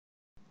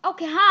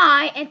Okay,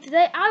 hi, and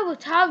today I will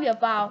tell you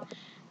about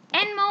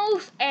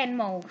animals.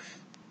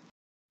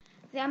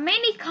 There are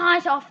many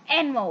kinds of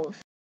animals.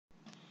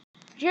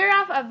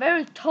 Giraffes are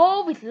very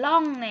tall with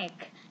long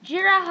neck.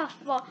 Giraffes have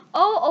fur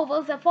all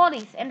over their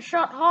bodies and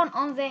short horns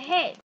on their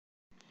head.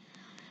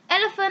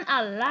 Elephants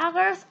are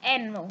largest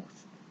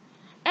animals.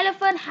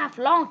 Elephants have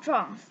long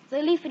trunks.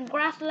 They live in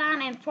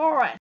grassland and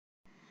forest.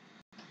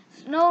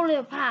 Snow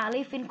leopards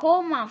live in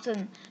cold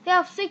mountains. They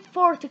have thick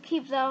fur to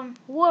keep them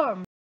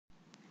warm.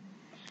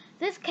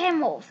 These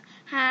camels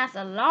has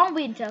a long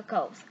winter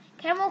coat.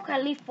 Camels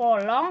can live for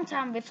a long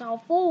time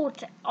without food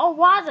or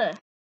water.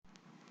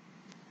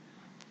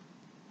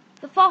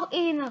 The fox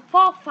is in the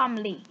fox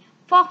family.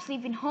 Fox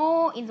live in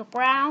holes in the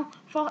ground.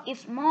 Fox eat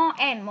small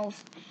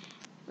animals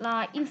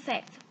like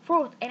insects,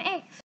 fruit, and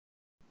eggs.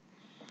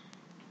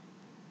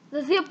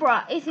 The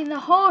zebra is in the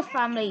horse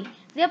family.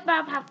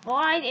 Zebras have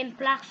white and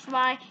black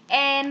stripes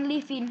and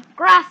live in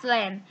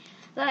grassland.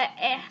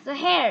 The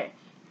hare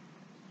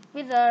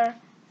with the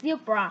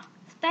zebra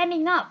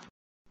standing up.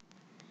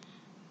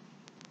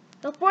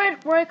 The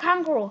great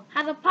kangaroo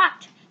has a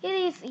patch.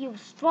 It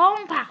uses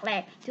strong back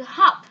leg to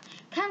hop.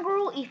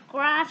 Kangaroo eat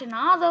grass and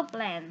other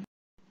plants.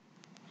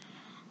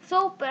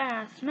 Salt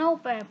bear, snow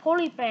bear,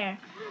 polar bear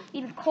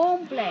in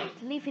cold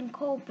places live in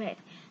cold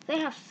places. They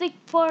have thick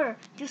fur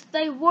to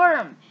stay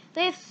warm.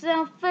 They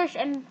sell fish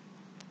and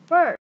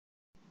birds.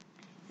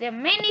 There are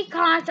many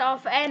kinds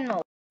of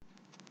animals.